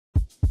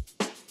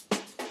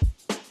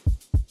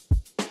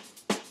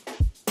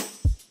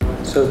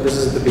So this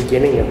is the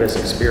beginning of this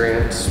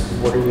experience.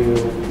 What are you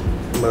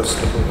most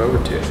looking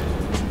forward to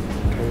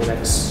during the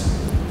next,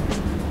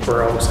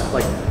 we're almost at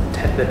like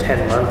the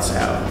 10 months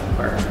out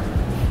mark?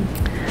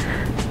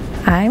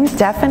 I'm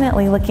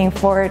definitely looking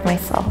forward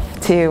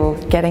myself to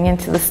getting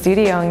into the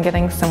studio and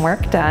getting some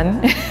work done.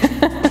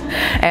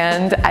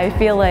 And I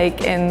feel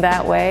like in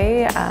that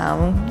way,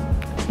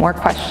 more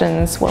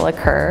questions will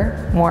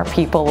occur, more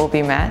people will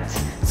be met.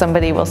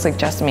 Somebody will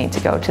suggest me to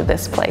go to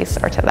this place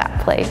or to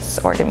that place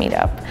or to meet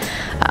up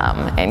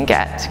and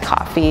get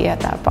coffee at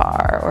that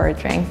bar or a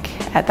drink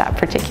at that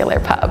particular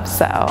pub.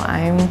 So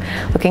I'm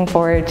looking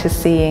forward to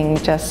seeing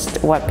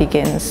just what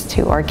begins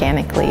to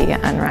organically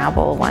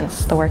unravel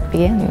once the work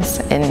begins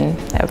in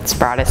its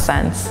broadest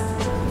sense.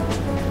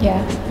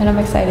 Yeah, and I'm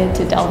excited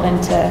to delve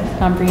into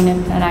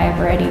Ambrin, and I have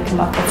already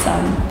come up with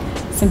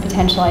some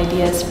potential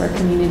ideas for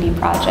community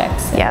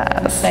projects. So yes.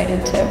 I'm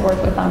excited to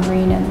work with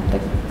Ambrin and the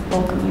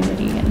whole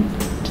community and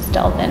just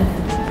delve in.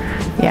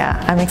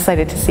 Yeah, I'm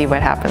excited to see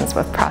what happens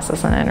with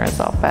process and end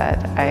result, but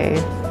I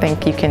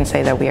think you can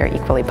say that we are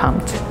equally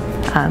pumped.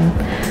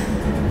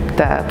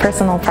 The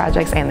personal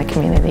projects and the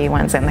community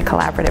ones and the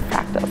collaborative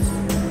practice.